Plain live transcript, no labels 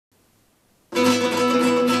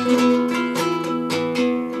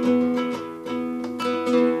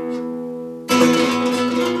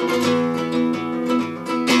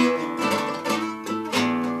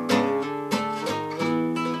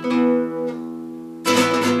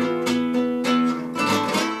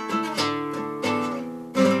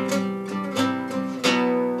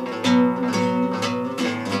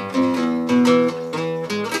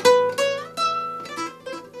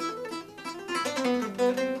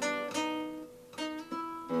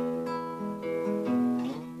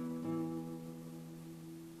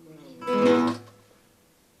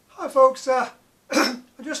folks, I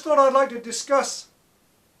just thought I'd like to discuss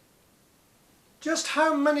just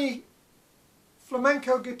how many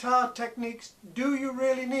flamenco guitar techniques do you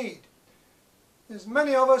really need. There's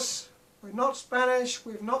many of us, we're not Spanish,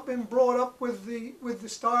 we've not been brought up with the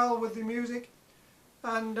style, with the music,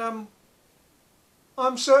 and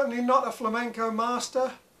I'm certainly not a flamenco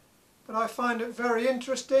master, but I find it very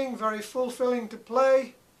interesting, very fulfilling to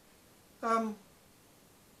play.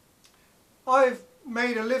 I've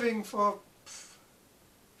made a living for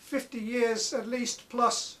 50 years at least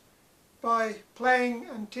plus by playing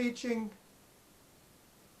and teaching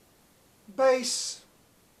bass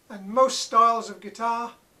and most styles of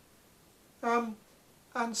guitar, and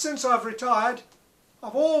since I've retired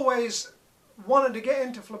I've always wanted to get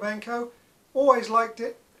into flamenco, always liked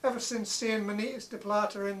it ever since seeing Manitas de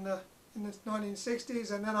Plata in the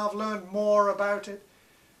 1960s, and then I've learned more about it,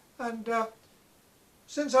 and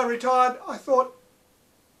since I retired I thought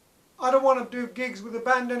I don't want to do gigs with a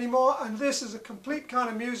band anymore, and this is a complete kind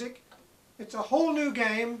of music. It's a whole new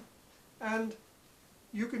game, and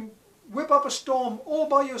you can whip up a storm all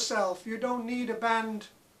by yourself. You don't need a band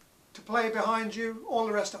to play behind you, all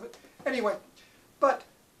the rest of it. Anyway, but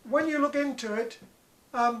when you look into it,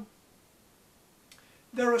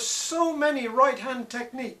 there are so many right-hand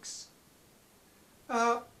techniques.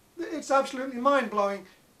 It's absolutely mind-blowing.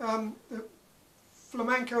 The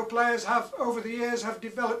flamenco players have, over the years, have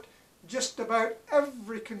developed just about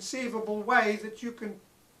every conceivable way that you can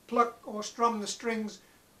pluck or strum the strings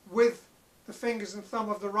with the fingers and thumb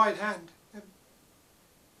of the right hand.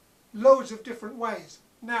 Loads of different ways.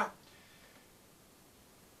 Now,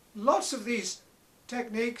 lots of these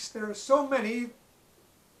techniques, there are so many,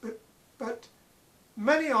 but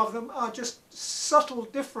many of them are just subtle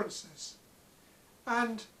differences,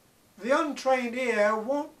 and the untrained ear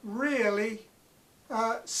won't really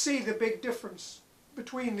see the big difference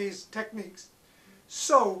between these techniques.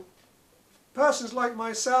 So persons like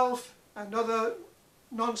myself and other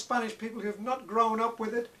non-Spanish people who have not grown up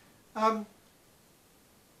with it,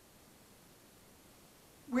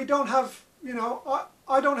 we don't have, you know,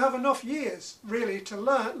 I don't have enough years really to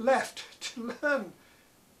learn to learn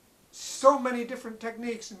so many different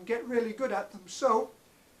techniques and get really good at them. So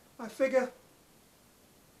I figure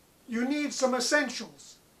you need some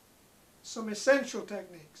essentials, some essential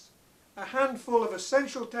techniques, a handful of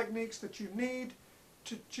essential techniques that you need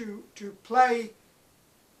to play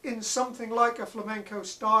in something like a flamenco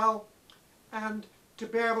style and to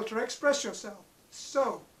be able to express yourself.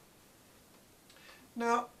 So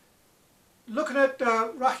now, looking at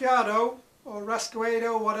rasgueado or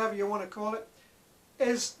rasguedo, whatever you want to call it,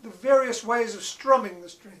 is the various ways of strumming the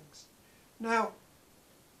strings. Now,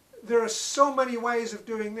 there are so many ways of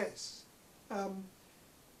doing this,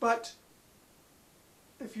 but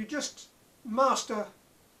if you just master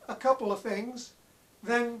a couple of things,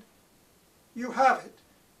 then you have it.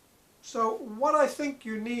 So what I think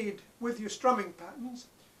you need with your strumming patterns,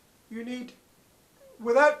 you need,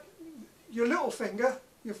 without your little finger,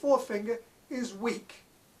 your fourth finger is weak,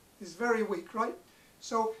 is very weak, right?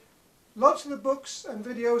 So lots of the books and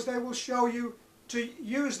videos, they will show you to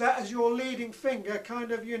use that as your leading finger,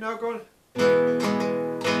 kind of, you know, going,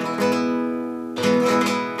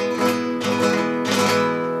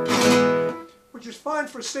 which is fine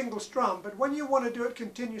for a single strum, but when you want to do it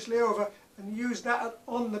continuously over and use that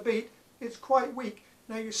on the beat, it's quite weak.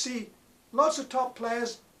 Now you see lots of top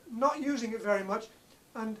players not using it very much,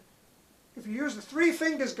 and if you use the three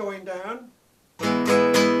fingers going down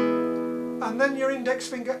and then your index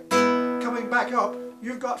finger coming back up,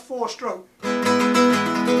 you've got 4 stroke.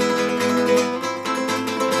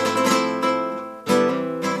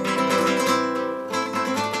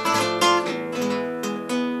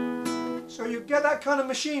 So you get that kind of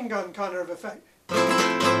machine gun kind of effect.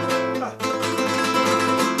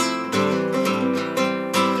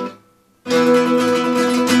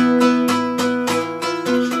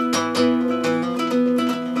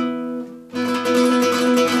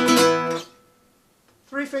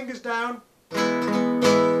 Three fingers down,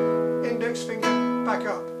 index finger back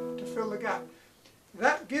up to fill the gap.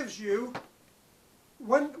 That gives you,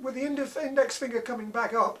 with the index finger coming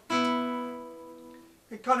back up,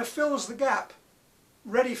 it kind of fills the gap,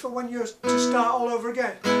 ready for when you're to start all over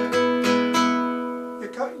again.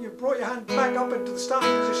 You brought your hand back up into the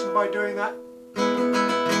starting position by doing that.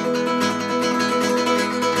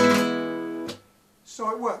 So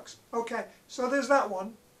it works. Okay, so there's that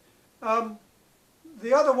one.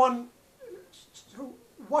 The other one,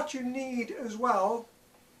 what you need as well,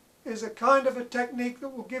 is a kind of a technique that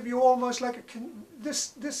will give you almost like a,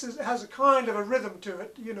 has a kind of a rhythm to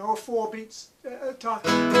it, you know, 4 beats at a time.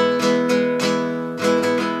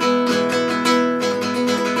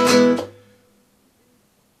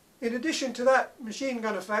 addition to that machine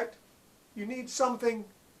gun effect, you need something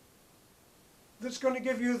that's going to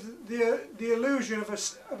give you the illusion of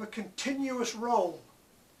a continuous roll.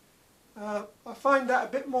 I find that a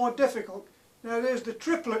bit more difficult. Now there's the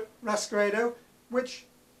triplet rasguedo, which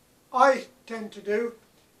I tend to do,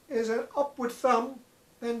 is an upward thumb,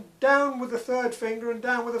 then down with the third finger and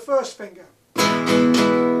down with the first finger.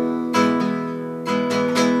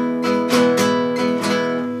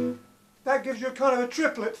 That gives you a kind of a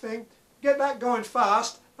triplet thing. Get that going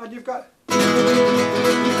fast and you've got...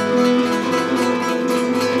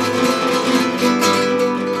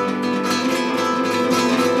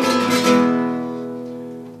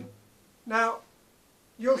 Now,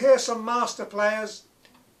 you'll hear some master players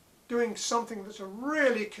doing something that's a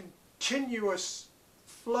really continuous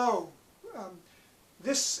flow.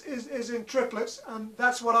 This is in triplets, and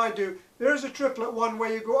that's what I do. There is a triplet one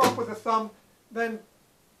where you go up with the thumb, then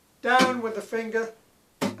down with the finger,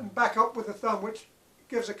 and back up with the thumb, which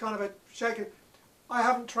gives a kind of a shaking. I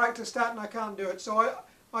haven't practiced that and I can't do it, so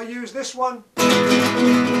I use this one,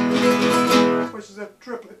 which is a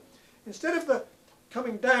triplet. Instead of the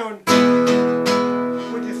coming down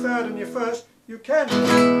with your third and your first, you can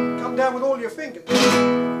come down with all your fingers,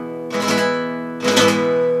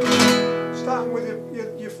 starting with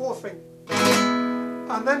your fourth finger,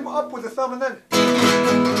 and then up with the thumb, and then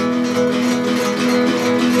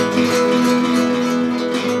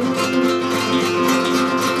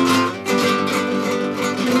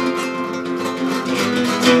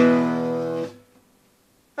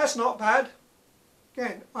that's not bad.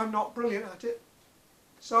 Again, I'm not brilliant at it.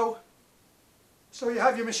 So you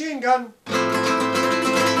have your machine gun,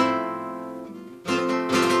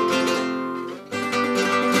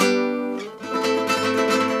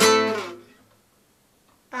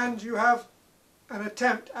 and you have an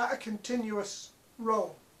attempt at a continuous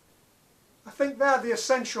roll. I think they're the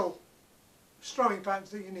essential strumming patterns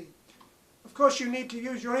that you need. Of course, you need to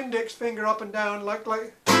use your index finger up and down like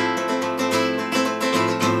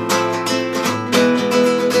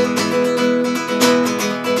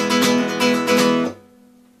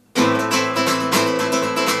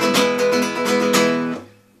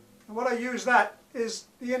that is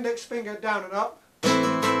the index finger down and up.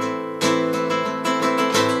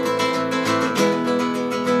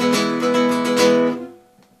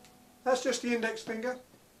 That's just the index finger,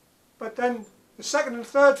 but then the second and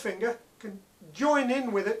third finger can join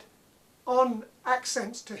in with it on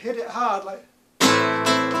accents to hit it hard, like.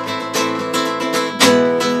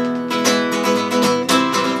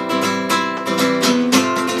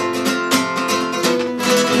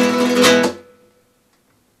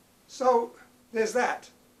 So there's that.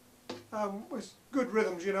 With good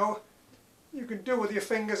rhythms, you know, you can do with your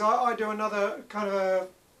fingers. I do another kind of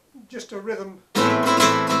just a rhythm.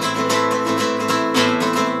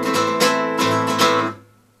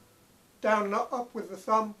 Down and up with the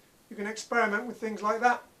thumb. You can experiment with things like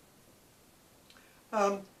that.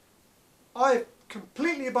 I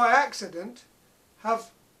completely by accident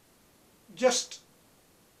have just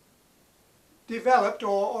developed,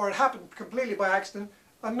 or it happened completely by accident,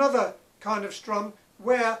 another kind of strum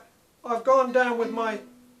where I've gone down with my,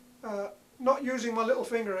 not using my little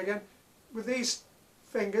finger again, with these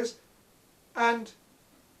fingers, and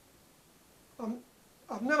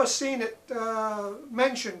I've never seen it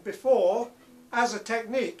mentioned before as a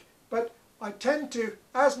technique, but I tend to,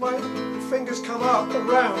 as my fingers come up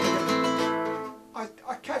around,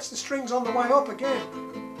 I catch the strings on the way up again.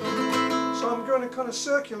 So I'm going a kind of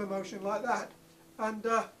circular motion like that, and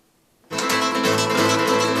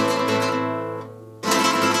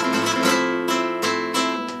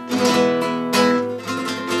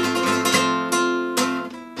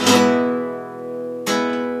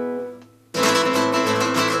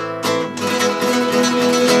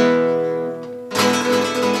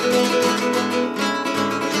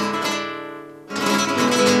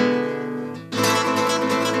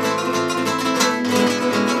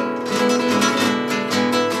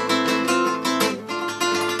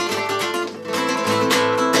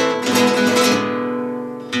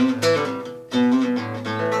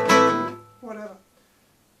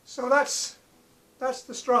so that's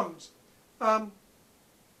the strums.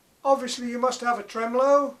 Obviously you must have a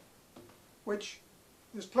tremolo, which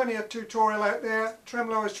there's plenty of tutorial out there.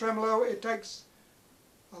 Tremolo is tremolo. It takes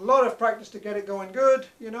a lot of practice to get it going good,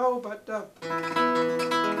 you know, but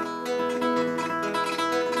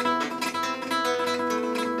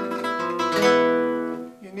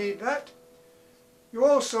you need that. You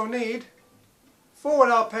also need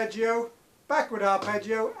forward arpeggio, backward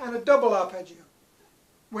arpeggio, and a double arpeggio,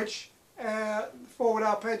 which forward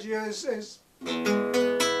arpeggio is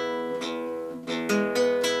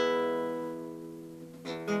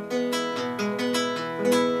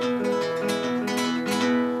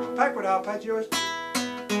arpeggios,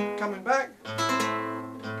 coming back.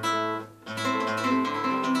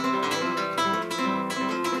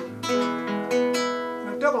 And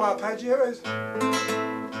a double arpeggio is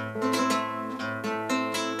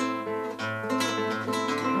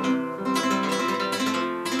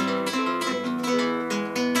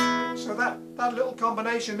so that little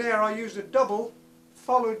combination there, I used a double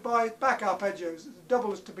followed by back arpeggios. The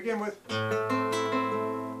double is to begin with,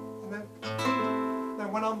 and then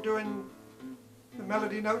when I'm doing the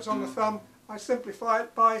melody notes on the thumb, I simplify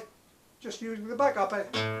it by just using the back arpeggio.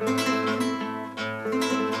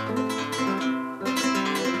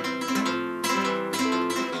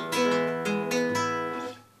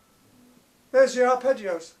 There's your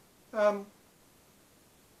arpeggios.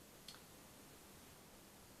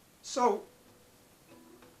 So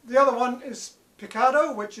the other one is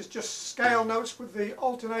picado, which is just scale notes with the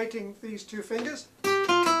alternating these two fingers.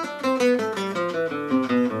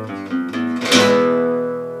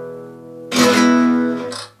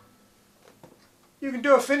 You can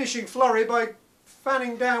do a finishing flurry by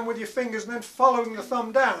fanning down with your fingers and then following the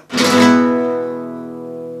thumb down.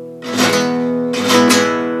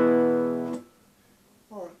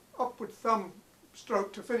 Or an upward thumb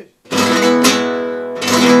stroke to finish.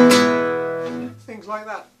 Things like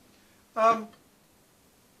that.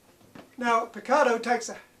 Now picado takes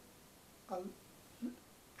a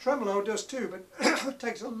tremolo does too, but it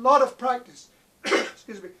takes a lot of practice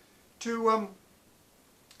excuse me, to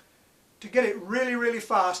get it really, really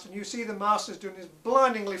fast, and you see the masters doing these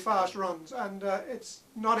blindingly fast runs, and it's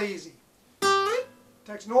not easy. It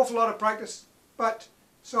takes an awful lot of practice, but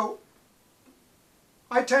so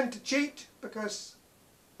I tend to cheat because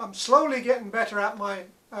I'm slowly getting better at my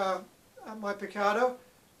picado,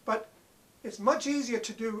 but it's much easier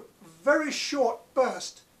to do a very short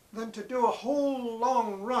burst than to do a whole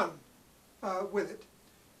long run with it.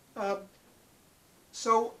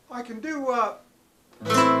 So I can do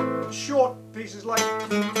short pieces like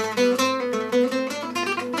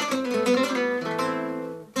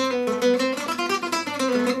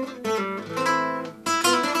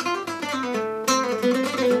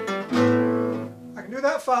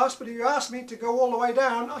that fast, but if you ask me to go all the way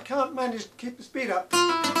down, I can't manage to keep the speed up. You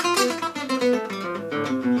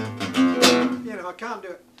know, I can't do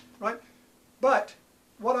it, right? But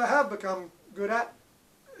what I have become good at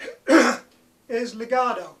is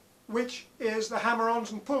legato, which is the hammer-ons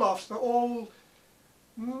and pull-offs. They're all,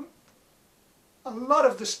 a lot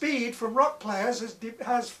of the speed from rock players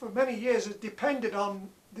has for many years has depended on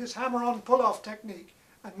this hammer-on pull-off technique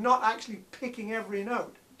and not actually picking every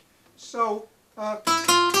note. So you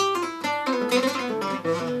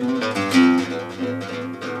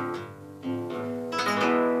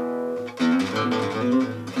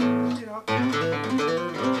know,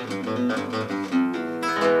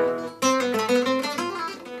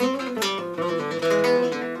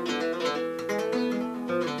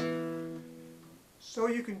 so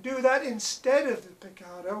you can do that instead of the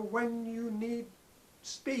picado when you need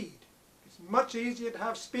speed. It's much easier to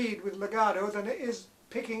have speed with legato than it is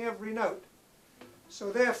picking every note. So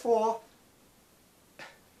therefore,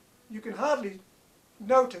 you can hardly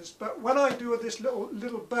notice, but when I do this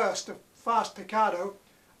little burst of fast picado,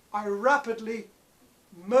 I rapidly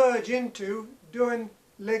merge into doing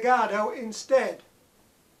legato instead.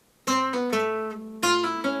 Oh,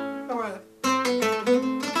 wait a minute.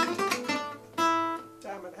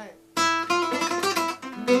 Damn it, hang.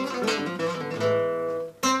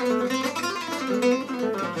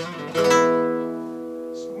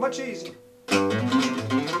 So much easier.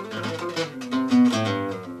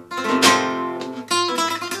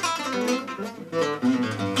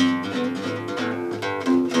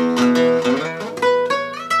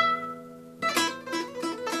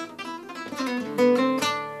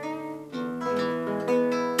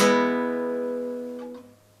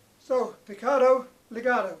 So, picado,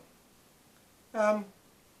 legato.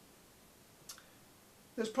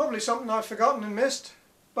 There's probably something I've forgotten and missed,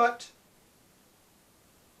 but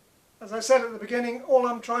as I said at the beginning, all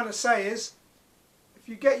I'm trying to say is if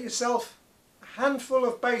you get yourself a handful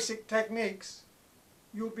of basic techniques,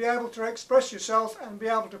 you'll be able to express yourself and be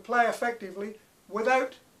able to play effectively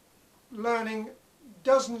without learning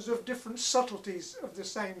dozens of different subtleties of the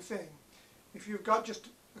same thing. If you've got just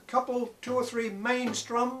a couple, 2 or 3 main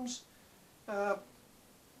strums,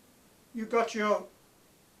 you've got your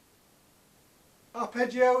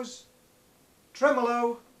arpeggios,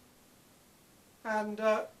 tremolo and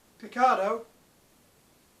picado,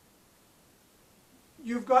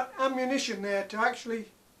 you've got ammunition there to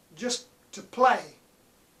actually just to play.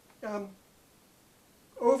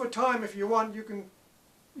 Over time, if you want, you can,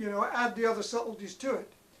 you know, add the other subtleties to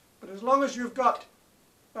it. But as long as you've got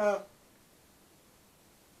 2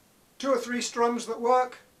 or 3 strums that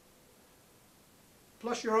work,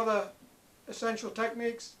 plus your other essential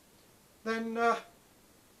techniques, then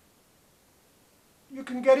you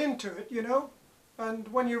can get into it, you know. And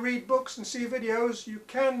when you read books and see videos, you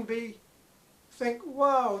can think,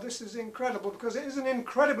 wow, this is incredible, because it is an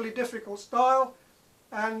incredibly difficult style,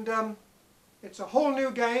 and it's a whole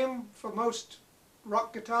new game for most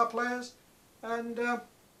rock guitar players, and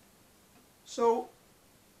so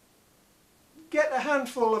get a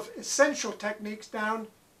handful of essential techniques down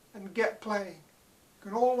and get playing. You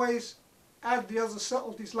can always add the other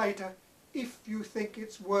subtleties later if you think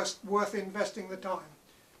it's worth investing the time.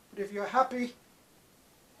 But if you're happy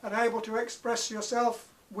and able to express yourself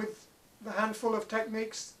with the handful of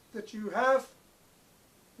techniques that you have,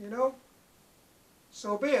 you know,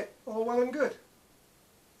 so be it. All well and good.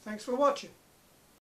 Thanks for watching.